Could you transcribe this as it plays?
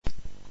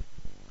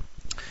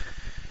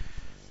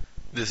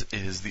This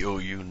is the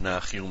OU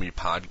Nachyomi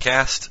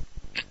podcast.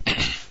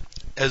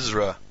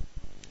 Ezra,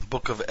 the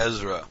book of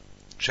Ezra,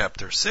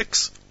 chapter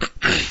 6,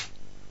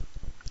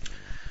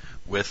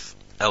 with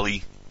Eli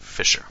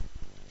Fisher.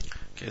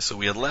 Okay, so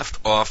we had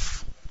left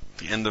off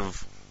the end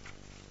of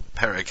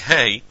Perek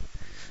Hay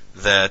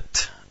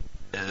that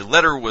a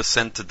letter was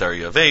sent to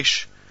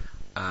Daryavesh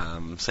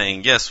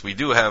saying, yes, we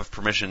do have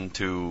permission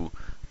to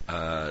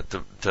build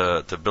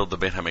the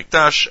Beit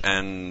HaMikdash,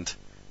 and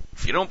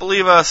if you don't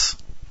believe us,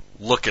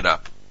 look it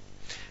up.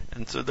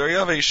 And so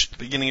Daryavesh, the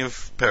beginning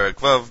of Perek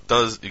Vav,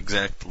 does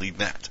exactly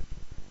that.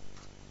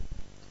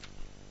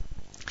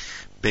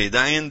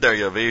 Beidayin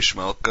Daryavesh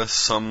Malka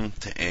Sam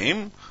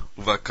Te'em,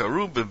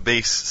 Uvakaru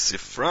Bebeis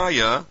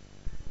Sifraya,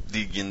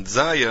 Di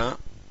Ginzaya.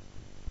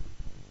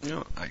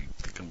 I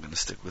think I'm going to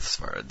stick with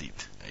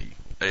Sfaradit.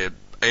 I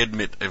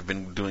admit I've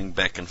been doing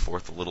back and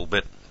forth a little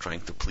bit,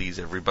 trying to please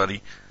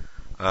everybody.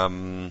 But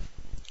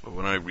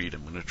when I read,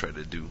 I'm going to try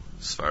to do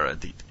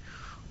Sfaradit.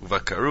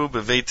 Uvakaru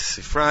beveit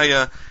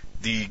Sifraya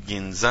di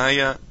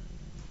Ginzaya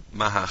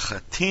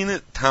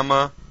mahachatin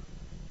tama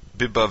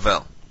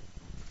bibavel.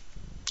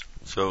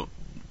 So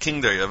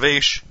King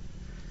Daryavesh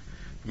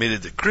made a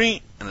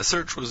decree, and a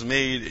search was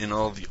made in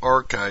all the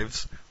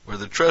archives where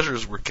the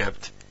treasures were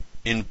kept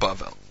in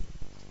Bavel.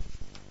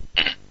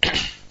 I'm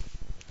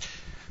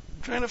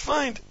trying to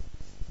find,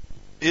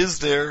 do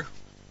the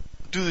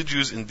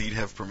Jews indeed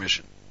have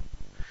permission?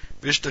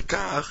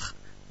 Vishtakach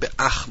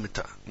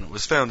be'achmita. And it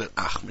was found at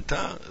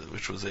Achmita,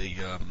 which was a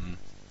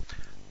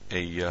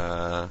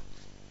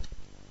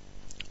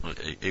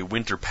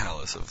winter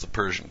palace of the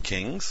Persian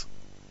kings.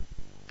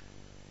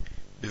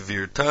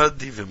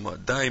 Bevirtadi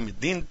v'madai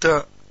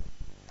medinta,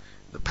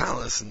 the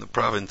palace in the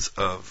province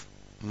of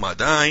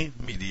Madai,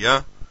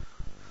 Media.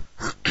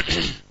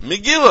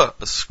 Megillah,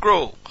 a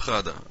scroll,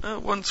 chada,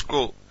 one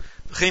scroll.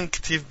 V'chein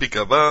k'tiv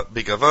b'gava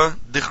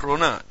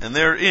dichrona, and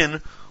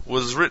therein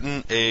was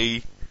written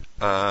a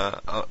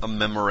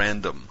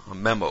memorandum, a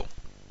memo.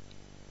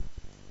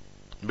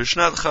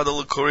 Bishnat chada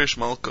l'koresh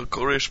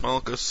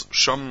malka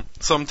sam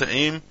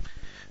ta'im,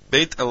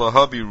 beit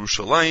Eloha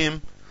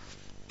b'Yerushalayim,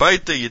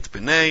 baita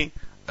yitbenei,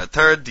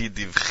 atar di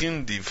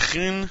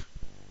divchin,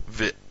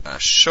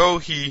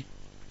 ve'ashohi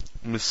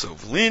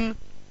misovlin,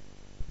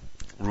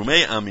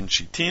 rumei amin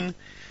shitin,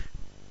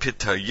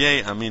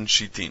 pitaye amin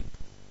shitin.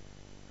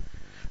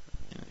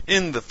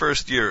 In the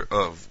first year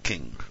of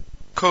King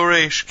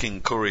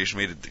Koresh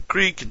made a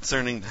decree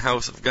concerning the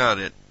house of God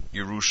at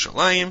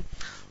Yerushalayim.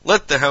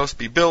 Let the house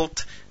be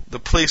built, the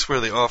place where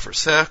they offer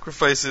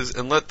sacrifices,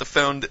 and let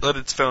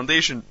its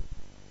foundation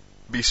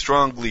be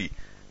strongly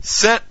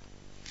set.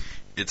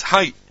 Its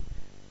height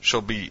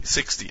shall be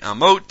 60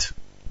 amot,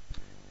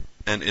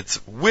 and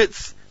its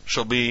width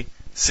shall be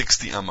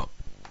 60 amot.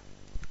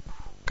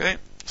 Okay?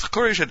 So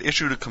Koresh had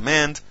issued a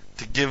command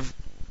to give,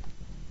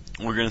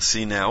 we're going to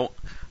see now,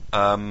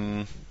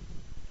 to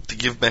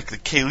give back the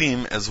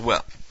Kelim as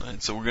well.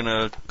 Right? So we're going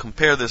to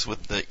compare this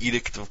with the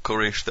edict of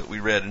Koresh that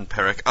we read in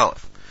Perek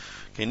Aleph.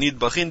 Okay,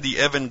 nidbachin di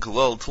even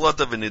kolal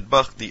tlata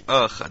v'nidbach di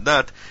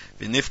chadat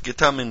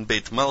v'nifketa min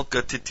beit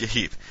malka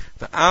tityahiv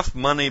v'af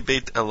mane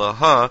beit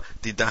Eloha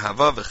di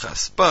dahava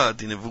v'chaspa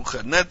di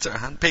Nebuchadnezzar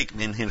hanpek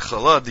min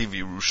hinchala di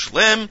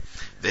v'Yerushalem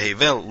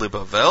v'hevel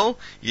libavel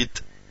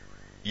yit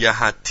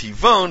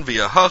yahativon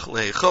v'yahach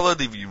lehechala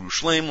di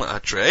v'Yerushalem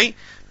la'atrei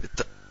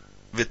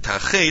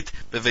v'tachet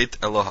beveit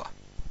Eloha.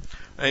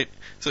 Right?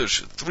 So there's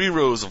 3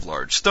 rows of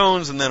large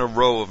stones and then a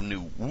row of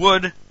new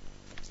wood.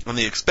 And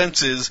the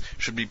expenses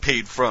should be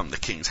paid from the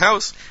king's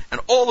house,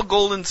 and all the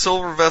gold and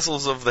silver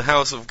vessels of the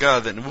house of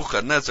God that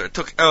Nebuchadnezzar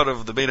took out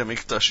of the Beit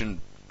HaMikdash in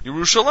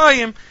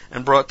Yerushalayim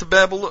and brought to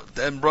Bavel,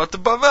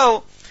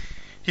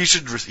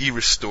 he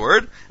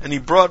restored, and he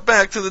brought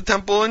back to the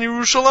temple in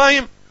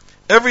Yerushalayim,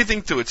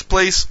 everything to its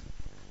place,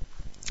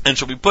 and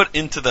shall be put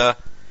into the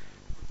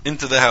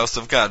house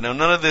of God. Now,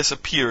 none of this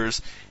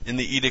appears in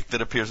the edict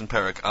that appears in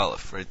Perek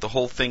Aleph, right? The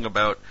whole thing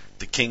about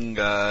the king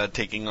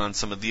taking on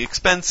some of the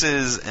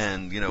expenses,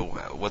 and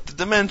what the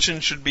dimension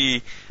should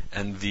be,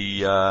 and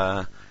the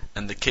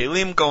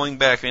kelim going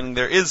back. I mean,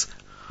 there is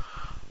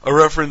a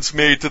reference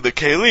made to the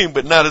kelim,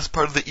 but not as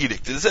part of the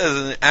edict. It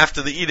says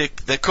after the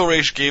edict that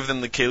Koresh gave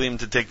them the kelim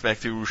to take back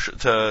to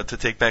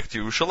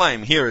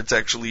Yerushalayim. Here, it's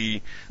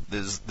actually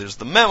there's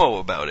the memo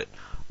about it.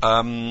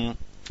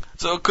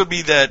 So it could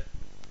be that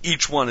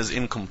each one is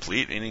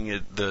incomplete, meaning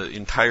the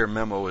entire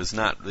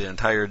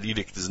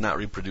edict is not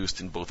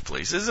reproduced in both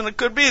places, and it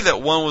could be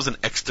that one was an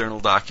external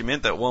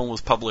document, that one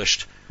was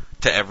published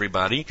to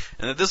everybody,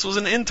 and that this was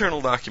an internal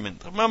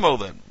document, a memo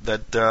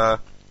that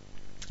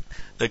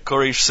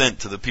Koresh sent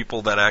to the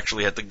people that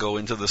actually had to go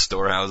into the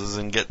storehouses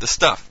and get the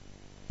stuff.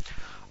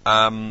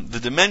 The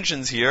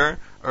dimensions here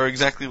are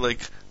exactly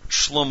like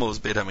Shlomo's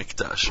Beit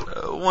HaMikdash.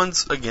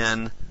 Once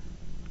again,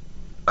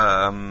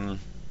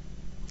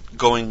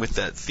 going with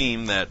that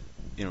theme that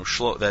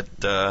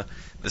the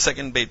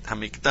second Beit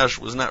HaMikdash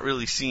was not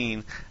really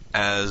seen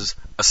as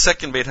a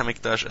second Beit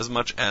HaMikdash as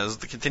much as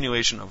the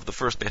continuation of the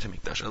first Beit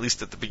HaMikdash, at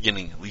least at the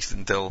beginning, at least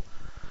until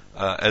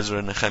Ezra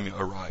and Nehemiah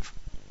arrive.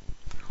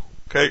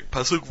 Okay,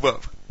 Pasuk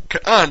Vav.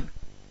 Ka'an.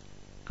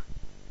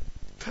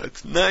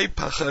 Tatnai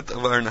pachat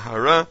avar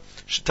nahara,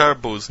 shtar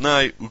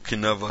boznai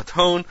ukinavat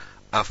hon,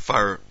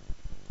 afar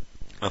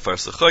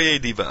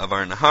sechoye diva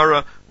avar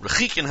nahara,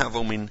 rechikin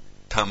havomin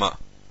tama.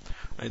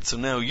 Right, so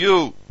now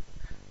you,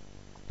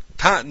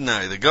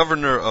 Tatnai, the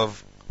governor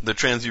of the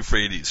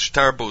Trans-Euphrates,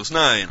 shtar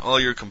boznai, and all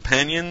your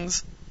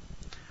companions,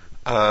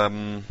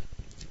 and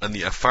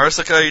the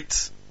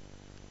Apharsachites,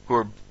 who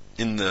are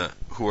in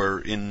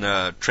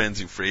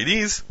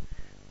Trans-Euphrates,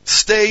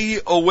 stay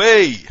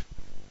away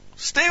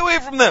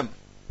from them.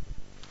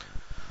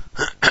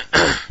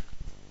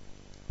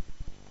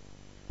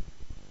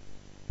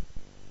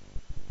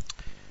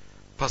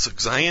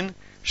 Pasuk Zayin,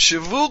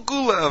 Shivuku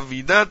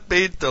la'avidat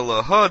beit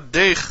Eloha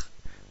dech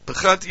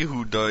pechat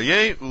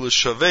Yehudaye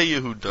u'l'shavei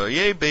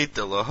Yehudaye beit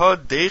Eloha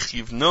dech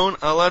yivnon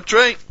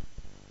alatrei.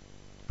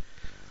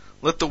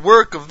 Let the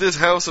work of this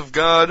house of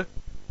God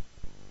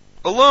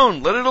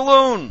alone. Let it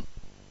alone.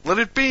 Let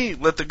it be.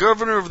 Let the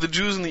governor of the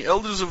Jews and the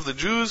elders of the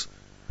Jews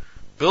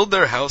build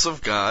their house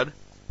of God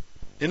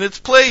in its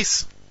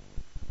place.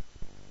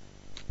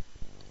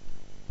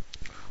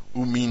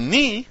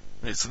 Umini.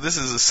 Right, so this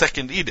is a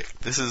second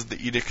edict. This is the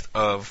edict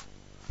of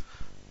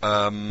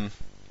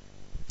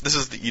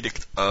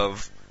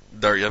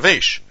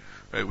Daryavesh.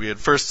 Right, we had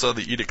first saw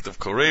the edict of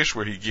Koresh,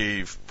 where he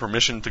gave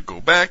permission to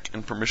go back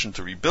and permission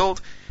to rebuild.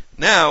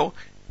 Now,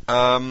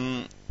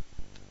 the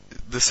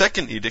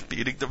second edict, the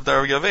edict of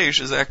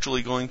Daryavesh, is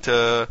actually going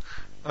to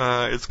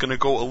it's going to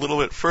go a little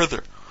bit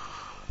further.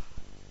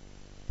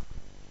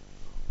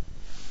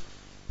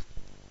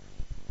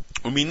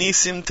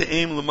 Uminisim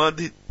te'em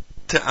lemad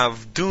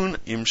te'avdun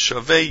im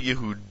shavei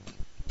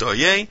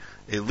Yehudaye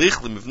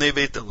elich lemivnei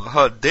beit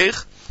Eloha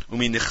dech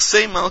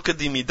uminichsei malka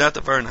dimidat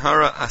avar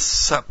nahara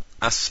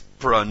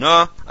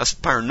asparna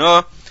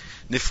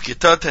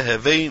nifketa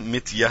tehevei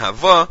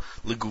mityahava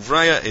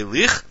leguvraya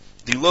elich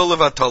dilo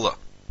levatala.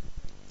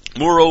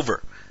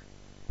 Moreover,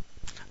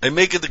 I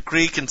make a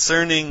decree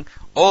concerning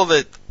all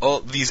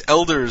these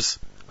elders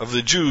of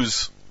the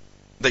Jews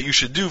that you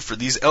should do for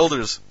these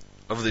elders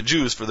of the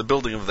Jews for the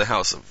building of the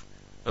house of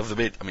the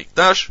Beit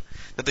Hamikdash,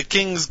 that the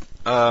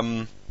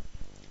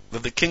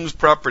king's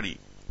property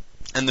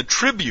and the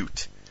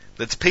tribute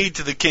that's paid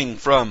to the king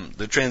from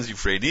the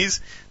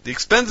Trans-Euphrates, the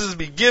expenses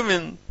be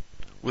given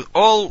with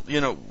all,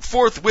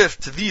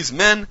 forthwith to these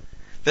men,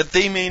 that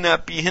they may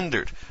not be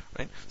hindered.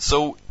 Right?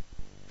 So,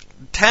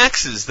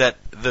 taxes that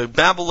the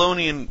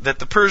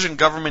Persian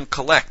government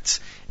collects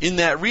in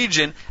that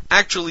region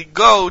actually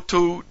go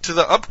to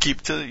the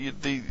upkeep,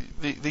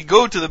 they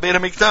go to the Beit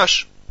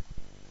HaMikdash.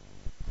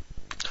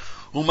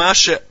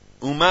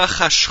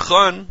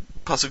 Umachashchon,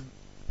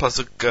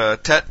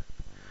 pasuk tet,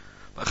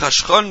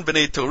 Chashchon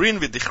b'nei Torin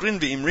v'dichrin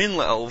v'imrin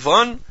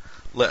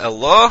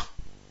le'Elah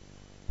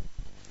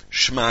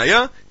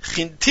Shmaya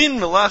chintin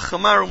melach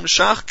chamar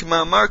u'meshach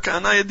k'ma'amar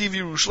ka'anai adiv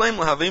Yerushalayim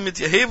lahavim et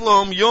yehev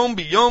lahom yom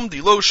b'yom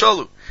dilo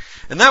shalu.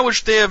 And that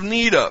which they have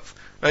need of,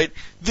 right?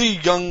 The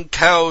young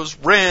cows,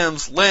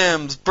 rams,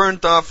 lambs,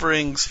 burnt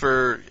offerings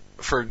for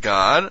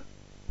God,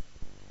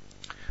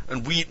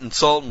 and wheat and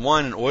salt and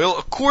wine and oil,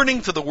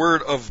 according to the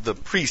word of the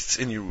priests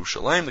in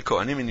Yerushalayim, the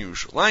Kohanim in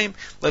Yerushalayim,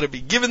 let it be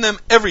given them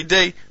every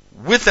day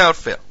without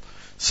fail.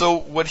 So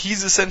what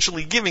he's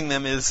essentially giving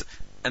them is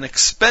an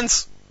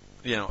expense,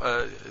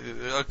 a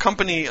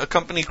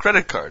company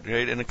credit card,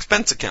 right? An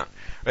expense account,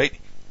 right?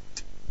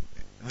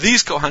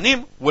 These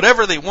Kohanim,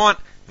 whatever they want,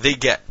 they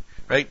get,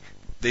 right?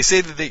 They say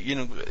that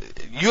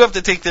you have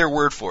to take their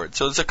word for it.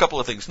 So there's a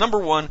couple of things. Number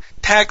one,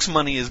 tax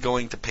money is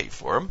going to pay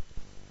for them,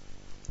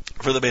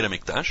 for the Beit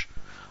HaMikdash.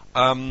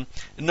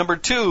 Number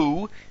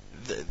two,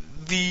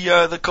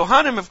 the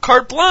Kohanim have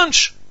carte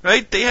blanche,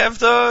 right? They have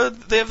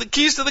the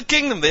keys to the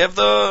kingdom. They have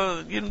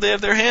they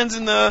have their hands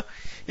in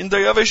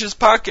Daryavesh's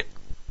pocket.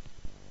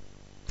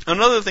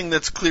 Another thing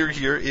that's clear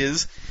here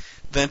is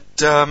that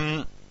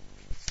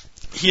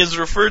he has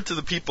referred to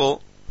the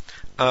people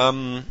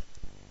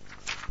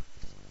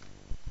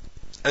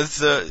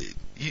as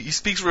he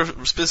speaks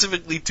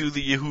specifically to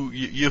the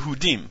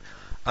Yehudim.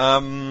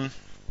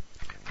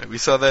 Right, we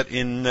saw that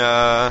in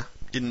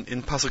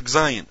Pasuk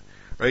Zayin,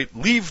 right?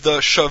 Leave the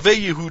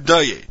Shavei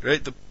Yehudaye,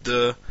 right?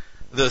 The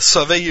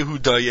Savei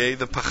Yehudaye,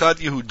 the Pachat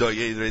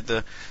Yehudaye, right?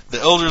 The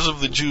elders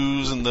of the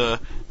Jews and the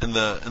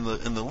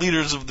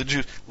leaders of the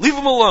Jews. Leave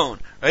them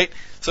alone, right?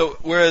 So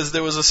whereas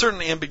there was a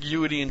certain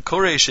ambiguity in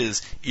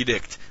Koresh's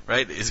edict,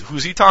 right?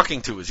 Who's he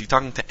talking to? Is he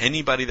talking to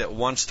anybody that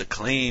wants to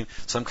claim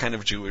some kind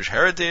of Jewish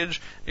heritage?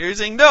 Here he's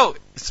saying no,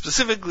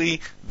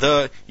 specifically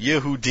the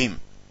Yehudim.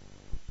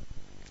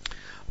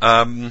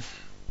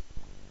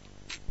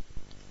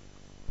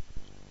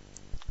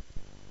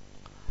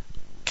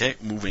 Okay,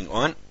 moving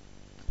on.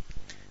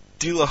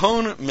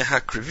 Dilahon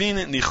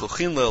mehakrivin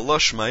nichochin le'Elah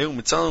shmayu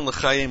mitzalin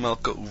l'chaye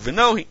malka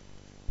uvenohi.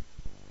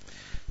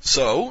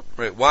 So,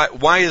 right,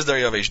 why is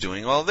Daryavesh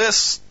doing all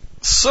this?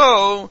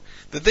 So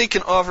that they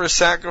can offer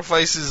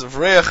sacrifices of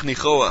reach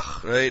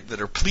nichoach, right, that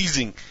are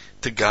pleasing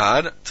to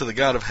God, to the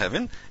God of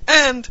heaven,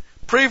 and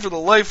pray for the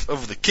life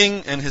of the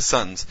king and his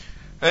sons,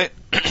 right?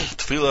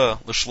 tefillah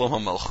l'shlom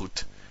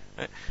ha'malchut.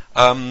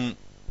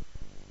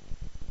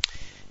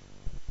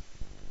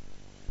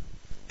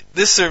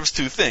 This serves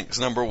two things.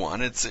 Number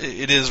one,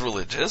 it is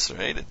religious,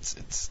 right?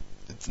 It's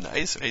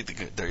nice, right?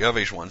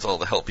 Daryavesh wants all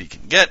the help he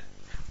can get,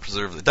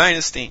 preserve the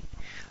dynasty.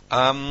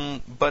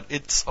 But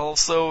it's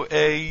also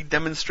a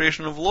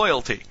demonstration of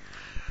loyalty.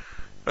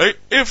 Right?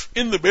 If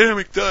in the Beit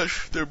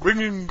HaMikdash they're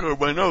bringing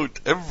korbanot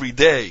every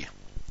day,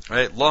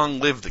 right? Long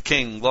live the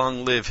king,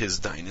 long live his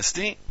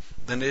dynasty,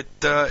 then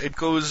it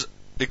goes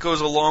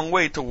a long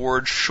way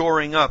towards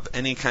shoring up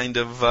any kind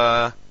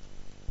of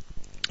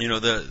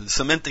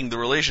cementing the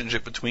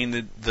relationship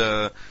between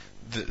the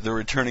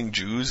returning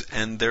Jews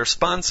and their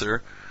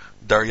sponsor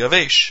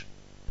Daryavesh.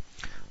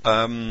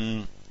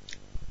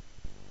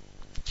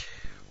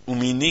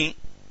 Umini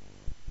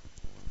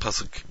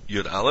Pasuk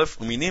Yud Aleph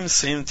Uminim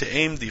Seim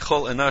Te'em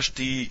Dichol Enash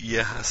Di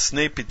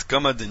Yehasne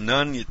Pitkama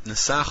Dinan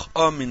Yitnesach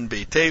O Min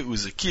Beitei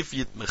Uzekif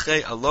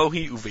Yitmechei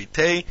Alohi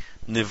Uveitei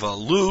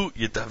Nivalu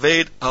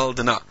Yitaved Al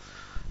Dana.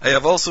 I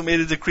have also made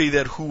a decree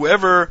that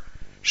whoever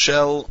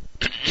shall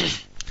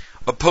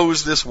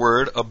oppose this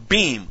word, a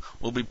beam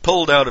will be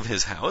pulled out of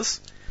his house,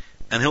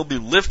 and he'll be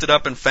lifted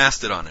up and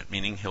fasted on it,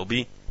 meaning he'll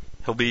be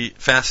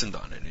fastened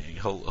on it.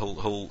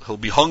 He'll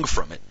be hung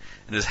from it,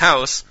 and his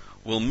house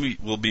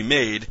will be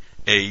made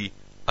a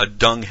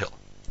dunghill,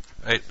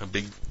 right? A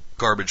big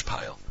garbage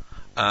pile.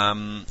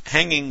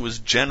 Hanging was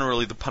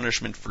generally the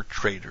punishment for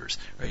traitors,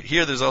 right?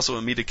 Here, there's also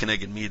a mida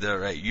keneged mida,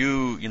 right?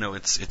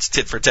 It's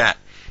tit for tat.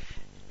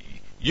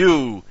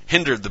 You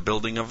hindered the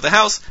building of the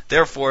house,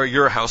 therefore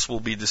your house will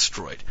be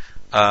destroyed.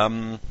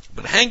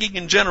 But hanging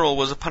in general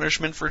was a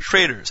punishment for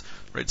traitors,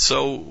 right?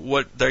 So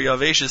what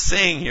Daryavesh is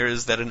saying here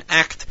is that an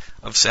act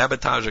of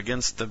sabotage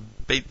against the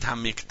Beit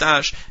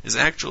HaMikdash is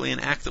actually an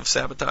act of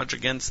sabotage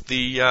against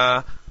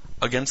the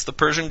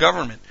Persian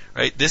government,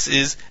 right? This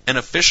is an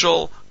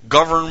official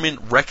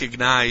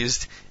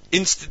government-recognized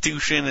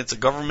institution. It's a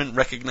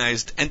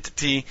government-recognized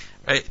entity,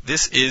 right?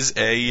 This is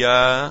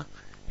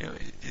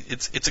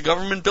it's a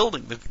government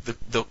building.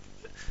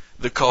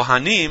 The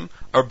Kohanim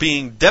are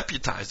being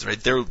deputized,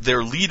 right?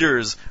 Their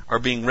leaders are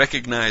being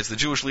recognized. The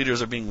Jewish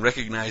leaders are being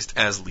recognized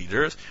as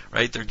leaders,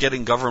 right? They're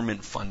getting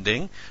government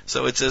funding.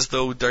 So it's as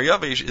though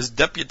Daryavesh is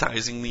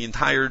deputizing the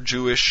entire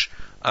Jewish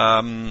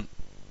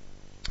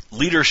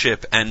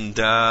leadership and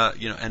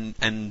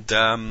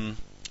kehuna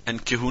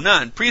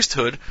and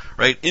priesthood,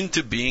 right,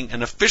 into being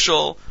an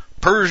official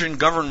Persian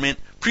government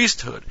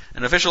priesthood,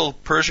 an official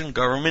Persian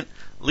government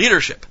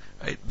leadership.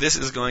 Right? This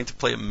is going to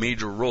play a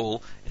major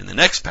role in the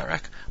next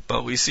parak,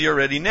 but we see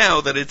already now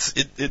that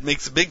it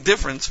makes a big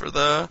difference for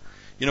the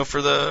base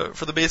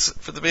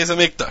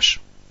HaMikdash.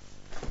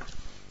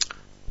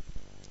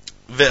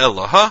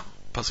 Ve'elaha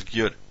pasuk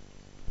Yud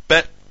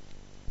Bet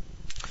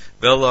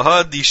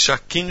Ve'elaha di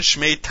shakin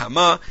shmei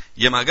tama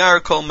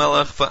yemagar kol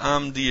melech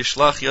va'am di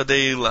yishlach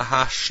yadei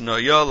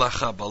lahashnoya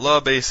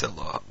lachabala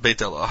Beit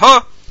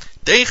Elaha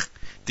deich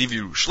di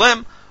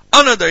Yerushalem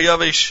ana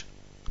Daryavesh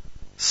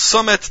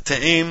Somet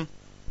Te'em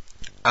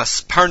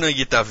Asparna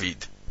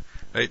Yitavid.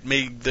 Right?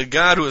 May the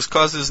God who has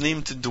caused his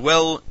name to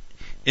dwell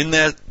in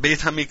that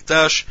Beit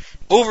HaMikdash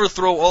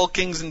overthrow all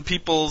kings and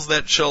peoples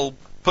that shall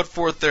put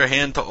forth their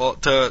hand who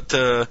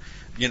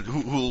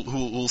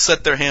will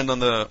set their hand on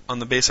the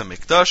Beit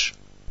HaMikdash,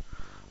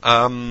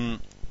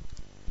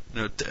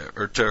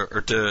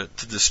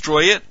 to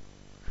destroy it,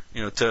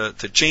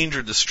 to change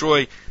or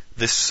destroy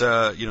this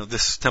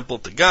this temple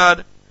to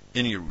God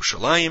in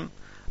Yerushalayim.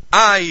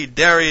 I,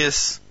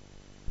 Darius,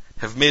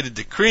 have made a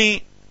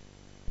decree.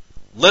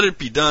 Let it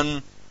be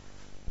done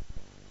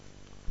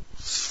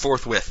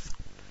forthwith.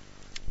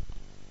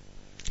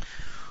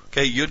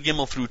 Okay, Yud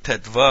Gimel through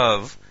Tet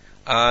Vav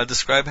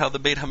describe how the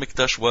Beit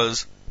HaMikdash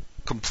was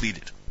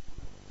completed.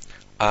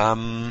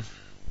 Edayin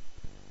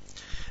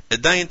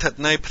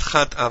tatnai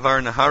ptchat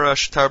avar nahara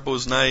shtar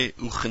boznai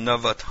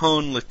uchinavat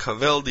hon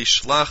lekavel di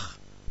shlach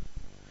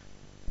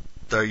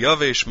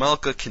Daryavesh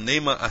malka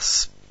kinema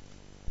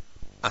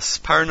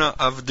Asparna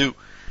Avdu.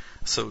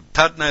 So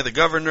Tatnai, the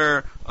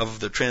governor of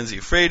the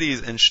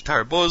Trans-Euphrates, and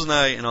Shtar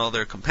Boznai and all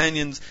their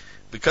companions,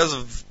 because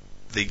of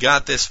they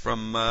got this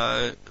from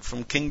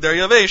King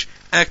Daryavesh,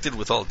 acted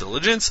with all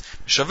diligence.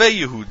 Shavei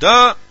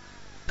Yehuda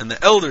and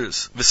the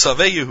elders,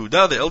 V'Savei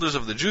Yehuda, the elders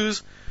of the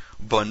Jews,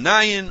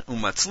 Bonayin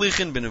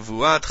umatzlichin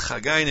benevuat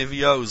Chagai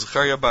Neviah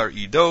uZechariah bar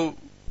Ido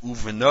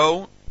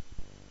uveno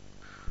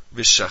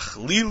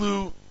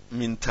v'shachlilu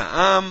min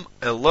ta'am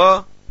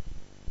Elah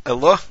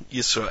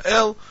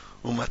Yisrael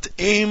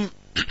umat'im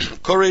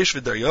Koresh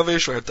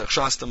v'Daryavesh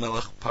v'Artachshasta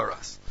melech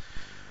Paras.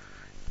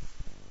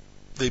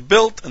 They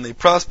built and they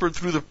prospered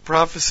through the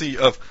prophecy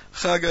of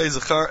Chagai,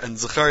 Zechar, and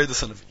Zechariah the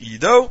son of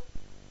Ido.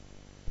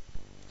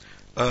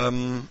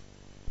 And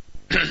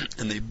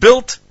they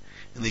built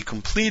and they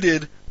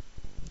completed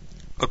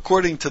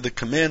according to the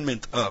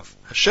commandment of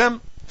Hashem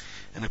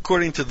and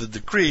according to the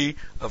decree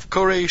of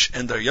Koresh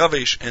and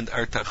Daryavesh and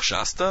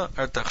Artachshasta.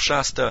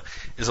 Artachshasta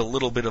is a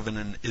little bit of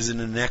an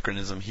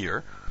anachronism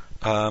here.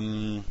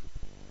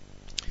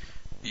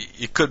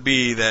 It could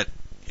be that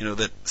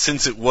that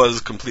since it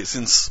was complete,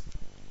 since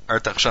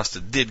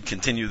Artaxerxes did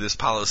continue this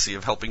policy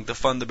of helping to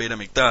fund the Beit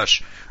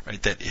HaMikdash,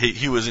 right, that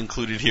he was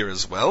included here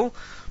as well,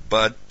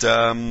 but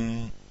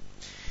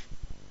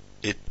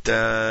it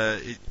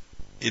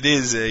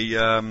is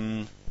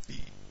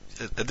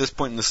at this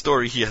point in the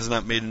story, he has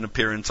not made an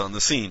appearance on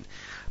the scene,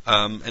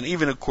 and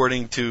even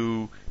according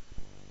to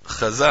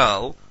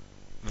Chazal,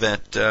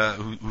 that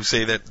who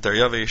say that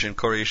Daryavesh and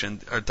Koresh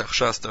and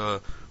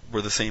Artaxerxes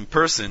were the same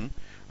person,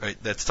 right?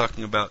 That's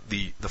talking about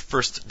the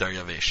first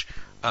Daryavesh.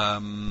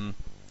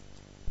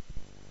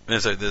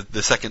 Sorry,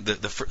 the second,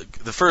 the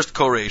first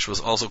Koresh was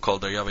also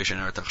called Daryavesh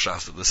and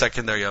Artaxerxes. The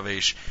second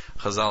Daryavesh,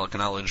 Chazal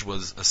acknowledged,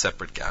 was a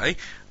separate guy.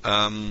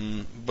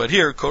 But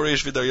here,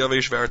 Koresh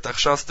v'Daryavesh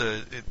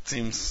v'Artaxerxes,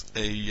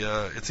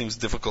 it seems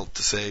difficult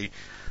to say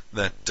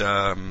that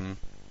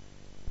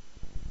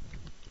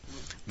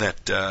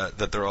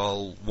that they're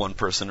all one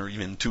person or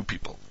even two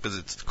people, because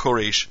it's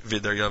Koresh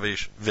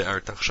v'Daryavesh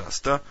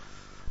v'Artaxerxes.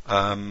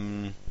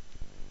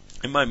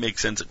 It might make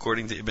sense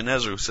according to Ibn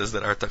Ezra, who says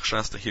that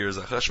Artaxerxes here is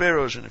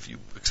Achashverosh, and if you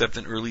accept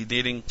an early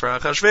dating for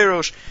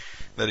Achashverosh,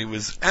 that he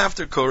was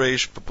after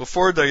Koresh but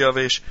before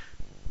Daryavesh,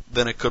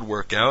 then it could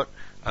work out.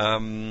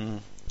 The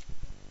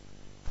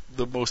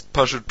most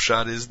pashut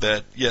pshat is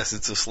that, yes,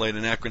 it's a slight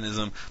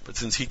anachronism, but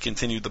since he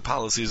continued the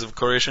policies of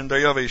Koresh and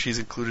Daryavesh, he's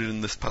included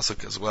in this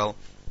pasuk as well.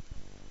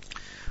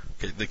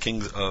 Okay, the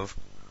kings of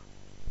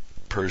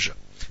Persia.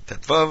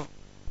 Tetvav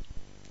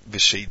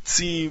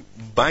V'sheitzi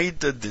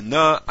baita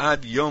dina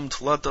ad yom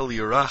tlata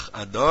lirach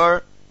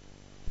adar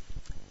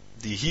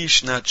dihi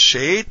shnat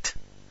sheit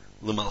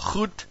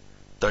l'malchut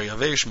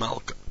Daryavesh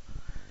Malka.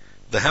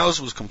 The house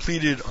was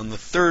completed on the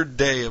third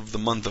day of the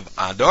month of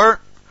Adar,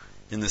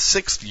 in the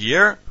 6th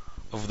year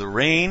of the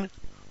reign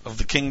of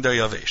the king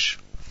Daryavesh.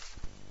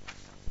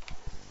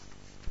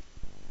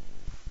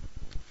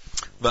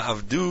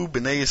 Va'avdu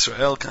b'nei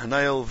Yisrael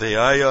kahanayel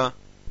ve'aya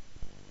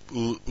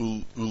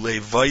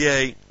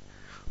ulevaye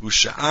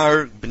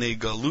Usha'ar b'nei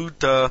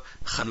galuta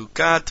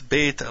chanukat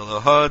beit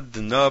Elahad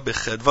dina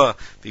b'chedva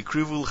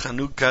v'ikrivu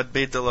chanukat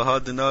beit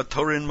Elahad dina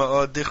torin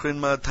ma'a dichrin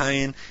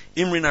ma'atayin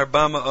imrin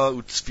arba ma'a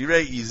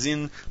utzvirei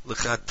izin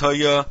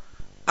l'chataya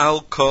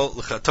al kol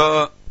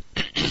l'chata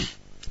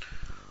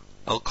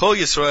al kol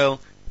Yisrael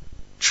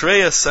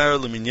trei asar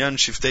l'minyan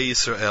shiftei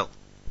Yisrael.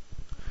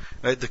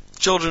 Right, the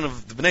children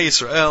of the Bnei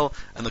Yisrael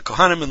and the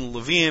Kohanim and the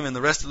Levim and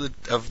the rest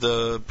of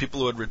the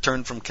people who had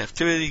returned from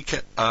captivity,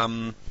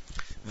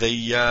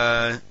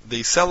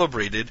 they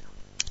celebrated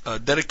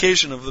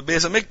dedication of the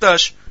Beis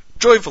HaMikdash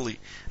joyfully,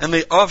 and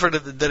they offered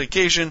at the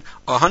dedication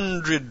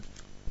 100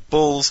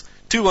 bulls,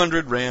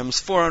 200 rams,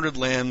 400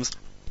 lambs,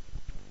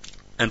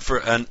 and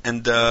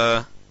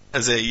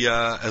as a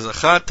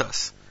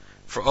chatas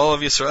for all of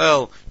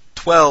Yisrael,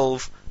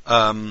 12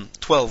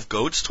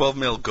 goats, 12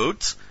 male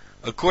goats,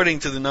 according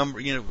to the number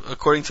of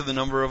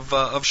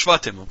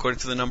shvatim, according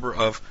to the number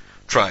of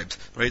tribes,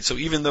 right? So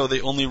even though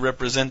they only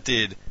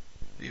represented,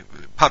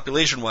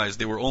 population-wise,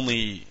 they were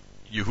only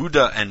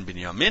Yehuda and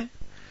Binyamin,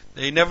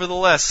 they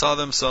nevertheless saw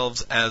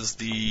themselves as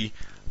the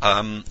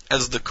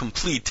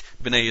complete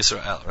Bnei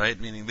Yisrael, right?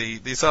 Meaning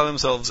they saw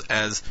themselves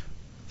as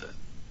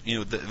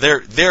their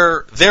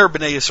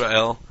Bnei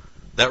Yisrael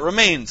that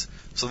remains.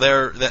 So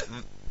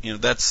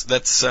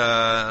that's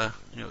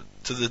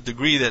to the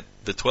degree that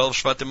the 12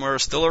 Shvatim are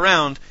still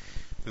around,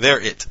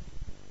 they're it.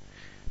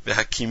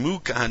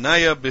 V'hakimu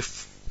kahanaya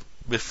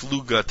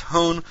b'flugat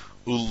hon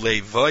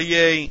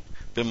ulevaye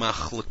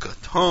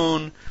b'machleket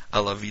hon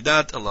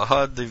alavidat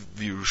alahad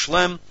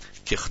v'Yerushalem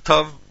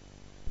kichtav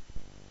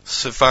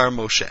Sefar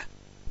Moshe.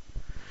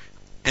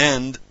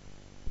 And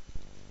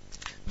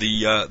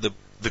the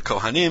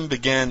Kohanim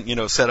began,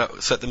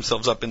 set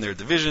themselves up in their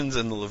divisions,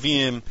 and the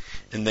Leviim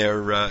in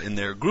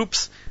their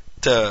groups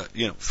to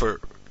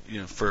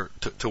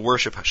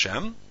worship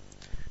Hashem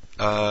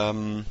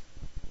in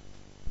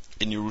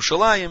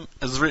Yerushalayim,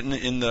 as written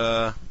in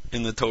the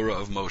Torah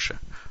of Moshe.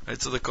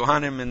 Right, so the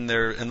Kohanim and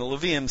the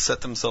Leviim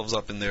set themselves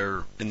up in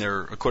their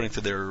according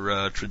to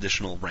their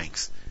traditional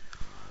ranks.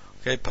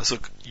 Okay,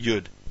 pasuk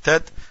Yud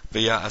Tet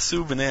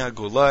V'ya'asu b'nei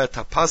Hagola et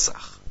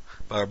haPasach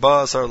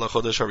v'arba'asar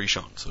lachodesh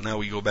harishon. So now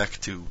we go back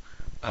to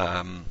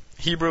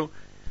Hebrew,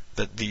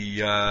 that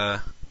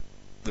the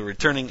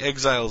returning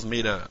exiles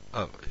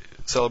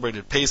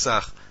celebrated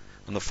Pesach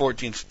on the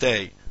 14th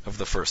day of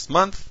the first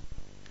month.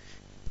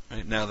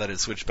 Right, now that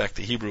it's switched back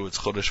to Hebrew, it's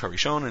Chodesh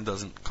Harishon and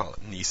doesn't call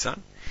it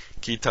Nisan.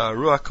 Ki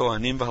ta'aru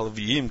ha'kohanim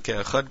v'halviyim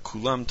ke'achad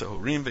kulam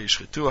tahorim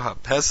ve'yishchetu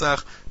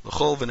ha'pesach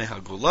l'chol v'nei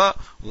ha'gola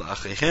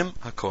u'la'achehem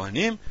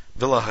ha'kohanim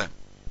v'lahem.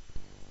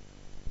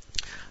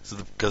 So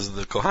because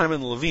the Kohanim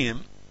and the Leviim,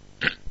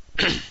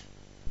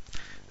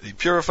 they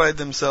purified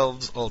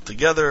themselves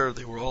altogether.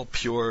 They were all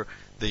pure.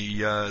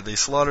 They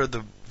slaughtered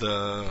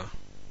the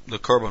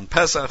Korban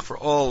Pesach for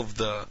all of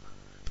the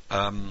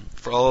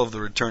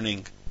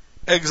returning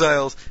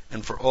exiles,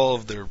 and for all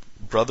of their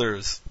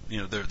brothers,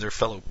 their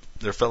fellow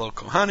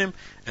Kohanim,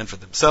 and for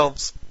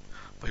themselves.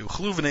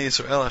 Vayuchlu v'nei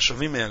Yisrael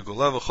hashavim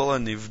me'hagola v'chol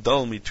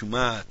hanivdal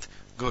mitumat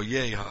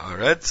goyei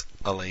haaretz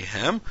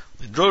aleihem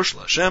lidrosh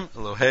l'Hashem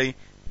Elohei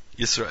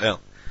Yisrael.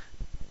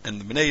 And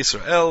the Bnei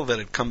Yisrael that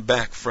had come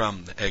back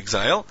from the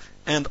exile,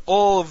 and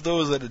all of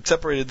those that had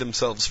separated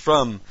themselves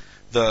from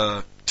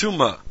the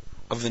Tumah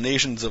of the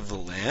nations of the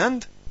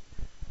land,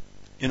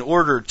 in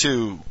order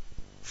to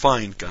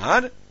find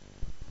God,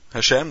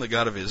 Hashem, the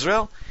God of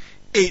Israel,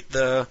 ate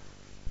the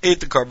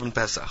Korban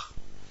Pesach.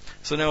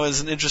 So now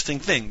it's an interesting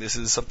thing. This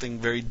is something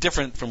very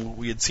different from what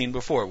we had seen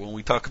before when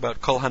we talk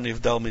about Kol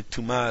Hanivdal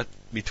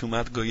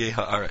Mitumat Goyei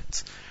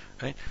Haaretz.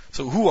 Right?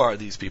 So who are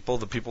these people?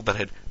 The people that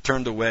had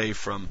turned away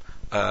from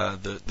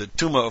the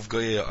Tumah of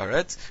Goyei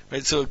Haaretz.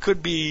 Right? So it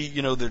could be,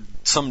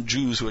 some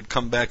Jews who had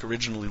come back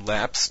originally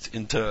lapsed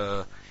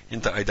into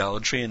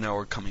idolatry and now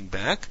are coming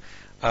back.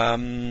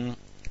 And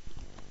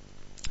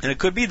it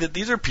could be that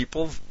these are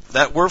people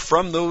that were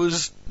from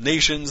those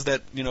nations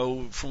that,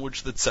 from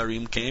which the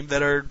Tsarim came,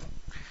 that are,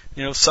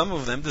 some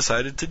of them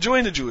decided to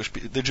join the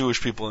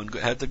Jewish people and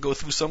had to go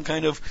through some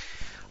kind of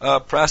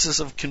process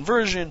of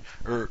conversion,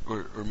 or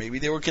maybe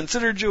they were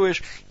considered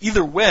Jewish.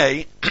 Either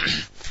way,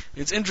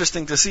 it's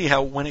interesting to see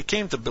how when it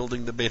came to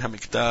building the Beit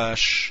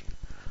HaMikdash,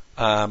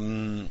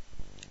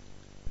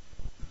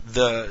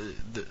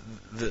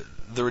 the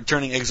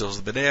returning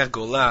exiles, the Bnei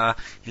Gola,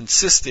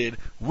 insisted,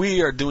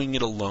 we are doing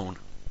it alone.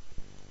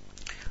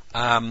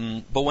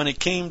 But when it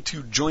came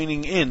to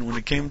joining in, when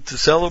it came to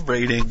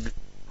celebrating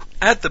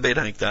at the Beit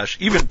HaMikdash,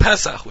 even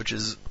Pesach, which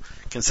is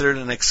considered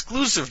an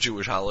exclusive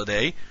Jewish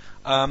holiday,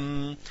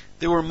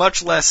 they were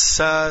much less.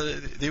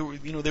 They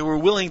were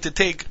willing to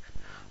take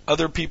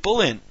other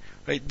people in.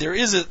 Right? There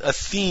is a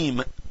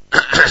theme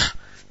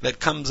that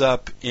comes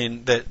up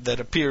that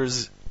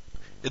appears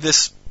in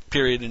this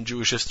period in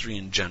Jewish history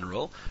in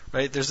general.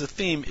 Right? There's a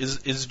theme: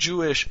 is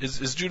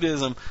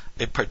Judaism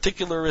a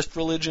particularist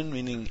religion?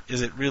 Meaning,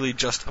 is it really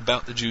just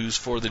about the Jews,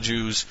 for the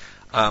Jews?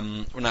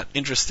 We're not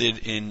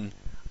interested in,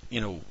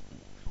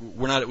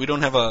 we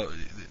don't have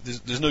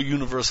there's no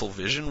universal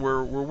vision.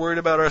 We're worried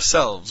about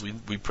ourselves.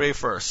 We pray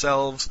for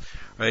ourselves,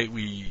 right?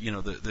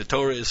 The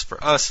Torah is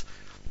for us.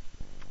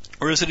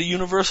 Or is it a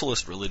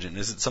universalist religion?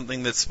 Is it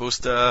something that's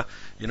supposed to,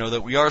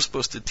 that we are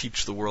supposed to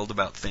teach the world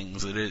about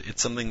things? That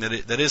it's something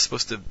that is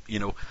supposed to,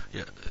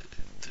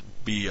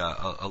 be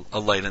a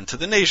light unto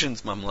the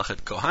nations,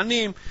 Mamlachet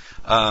Kohanim,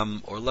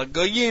 or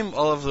Lagoyim,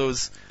 all of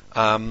those,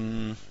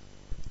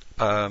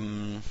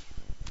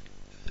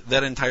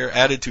 that entire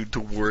attitude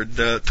toward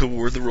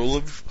the role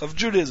of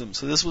Judaism.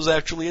 So this was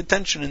actually a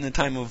tension in the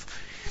time of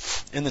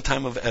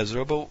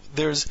Ezra. But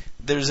there's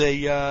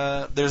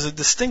a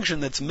distinction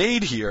that's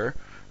made here,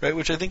 right,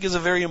 which I think is a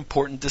very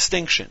important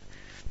distinction.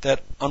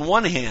 That on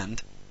one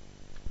hand,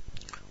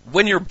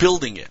 when you're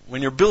building the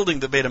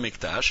Beit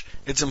HaMikdash,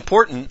 it's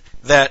important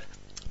that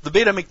the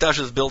Beit HaMikdash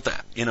is built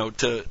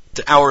to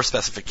our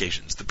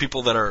specifications, the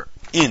people that are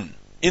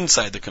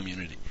inside the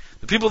community.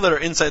 The people that are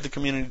inside the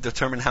community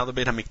determine how the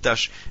Beit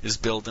HaMikdash is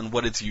built and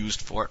what it's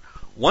used for.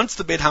 Once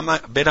the Beit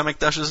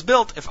HaMikdash is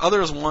built, if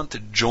others want to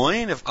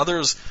join, if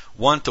others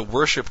want to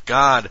worship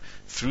God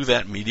through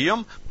that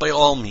medium, by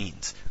all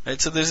means. Right?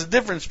 So there's a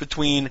difference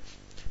between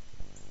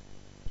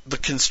the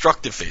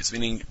constructive phase,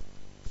 meaning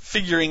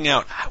figuring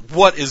out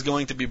what is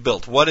going to be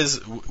built,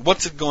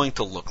 what's it going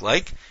to look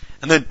like,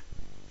 and then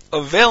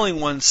availing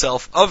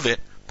oneself of it,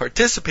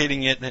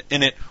 participating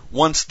in it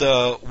once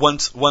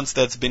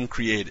that's been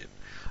created.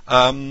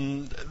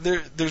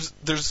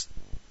 There's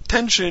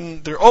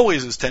tension. There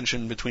always is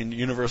tension between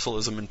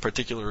universalism and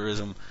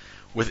particularism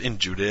within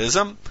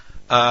Judaism.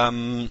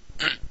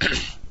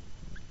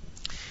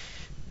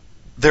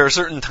 There are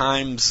certain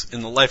times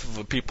in the life of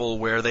a people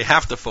where they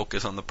have to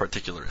focus on the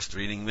particularist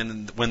reading.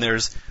 When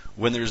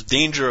there's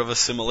danger of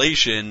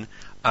assimilation,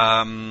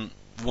 one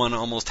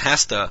almost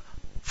has to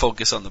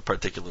focus on the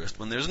particularist.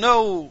 When there's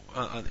no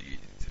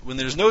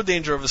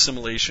danger of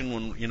assimilation,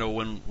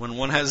 when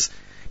one has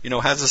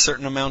a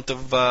certain amount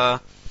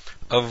of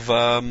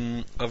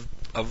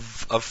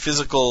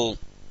physical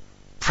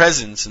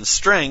presence and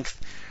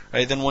strength,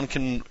 right? Then one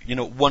can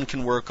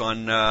work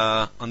on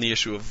the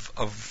issue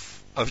of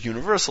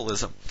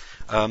universalism,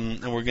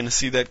 and we're going to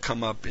see that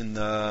come up in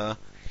the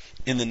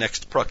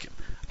next prakim.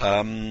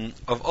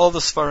 Of all the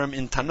Sfarim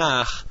in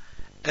Tanakh,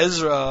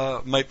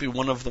 Ezra might be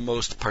one of the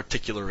most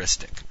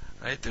particularistic.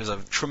 Right? There's a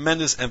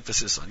tremendous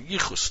emphasis on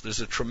yichus. There's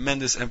a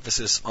tremendous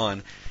emphasis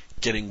on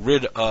getting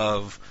rid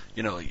of,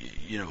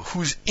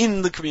 who's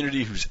in the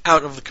community, who's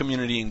out of the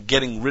community, and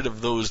getting rid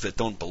of those that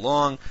don't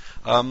belong.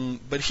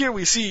 But here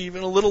we see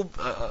even a little,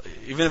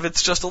 even if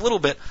it's just a little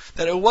bit,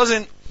 that it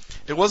wasn't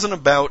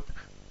about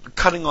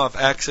cutting off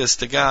access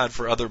to God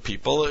for other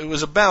people. It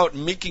was about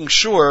making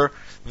sure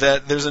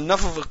that there's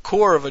enough of a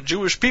core of a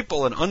Jewish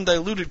people, an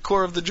undiluted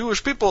core of the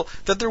Jewish people,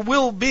 that there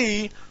will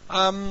be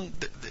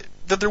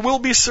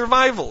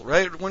survival.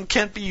 Right? One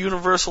can't be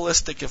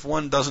universalistic if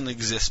one doesn't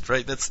exist.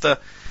 Right? That's the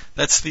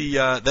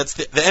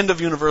end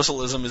of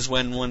universalism, is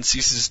when one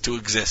ceases to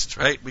exist.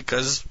 Right?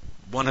 Because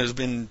one has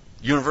been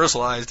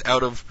universalized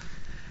out of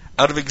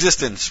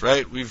existence,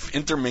 right? We've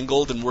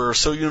intermingled, and we're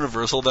so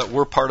universal that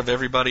we're part of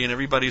everybody, and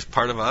everybody's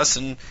part of us,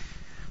 and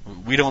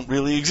we don't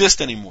really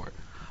exist anymore.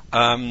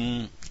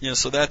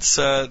 So that's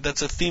a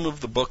theme of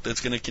the book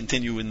that's going to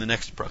continue in the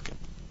next prakim.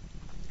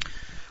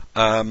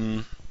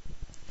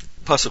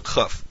 Pasuk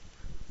Chaf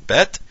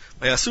Bet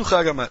Vayasu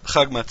Chag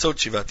Matzot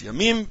Shivat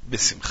Yamim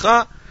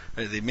B'Simcha.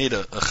 They made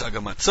a Chag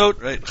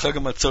HaMatzot, right? Chag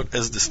HaMatzot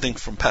as distinct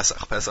from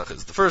Pesach. Pesach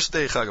is the first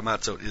day. Chag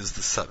HaMatzot is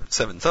the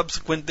 7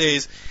 subsequent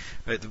days.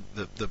 Right?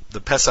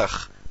 The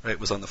Pesach, right,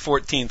 was on the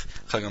 14th.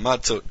 Chag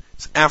HaMatzot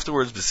is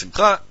afterwards.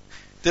 B'Simcha.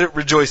 Did it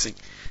rejoicing.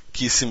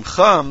 Ki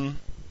Simcham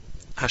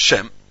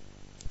Hashem.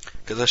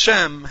 Because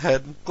Hashem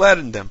had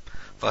gladdened them.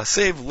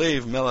 V'asev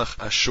Leiv Melech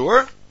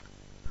Ashur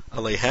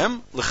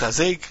Aleihem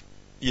L'chazek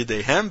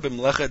Yedehem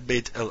B'mlechet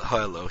Beit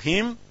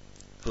HaElohim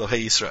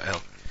Elohei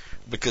Yisrael.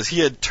 Because he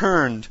had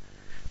turned,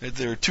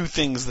 there are two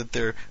things that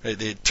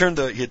he had turned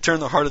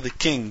the heart of the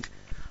king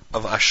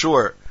of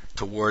Ashur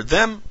toward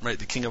them, right?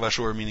 The king of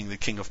Ashur meaning the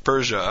king of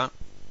Persia,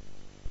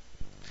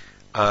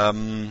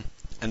 and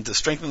to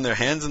strengthen their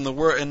hands in the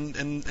work,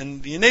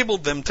 and he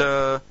enabled them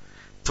to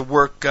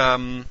work,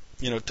 to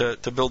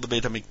build the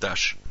Beit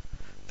HaMikdash.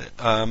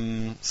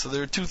 So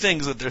there are two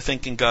things that they're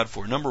thanking God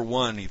for. Number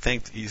one, they're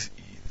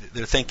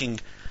thanking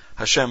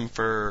Hashem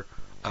for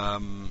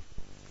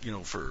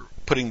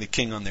putting the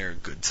king on their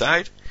good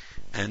side,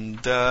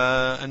 and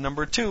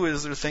number two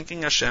is they're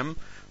thanking Hashem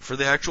for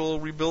the actual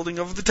rebuilding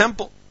of the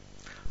temple.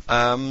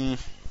 The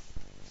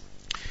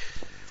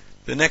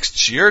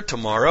next year,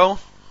 tomorrow,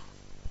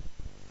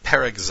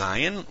 Perek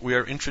Zayin, we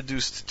are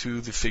introduced to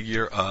the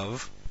figure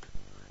of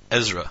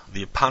Ezra,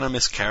 the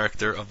eponymous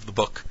character of the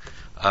book.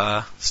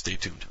 Stay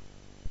tuned.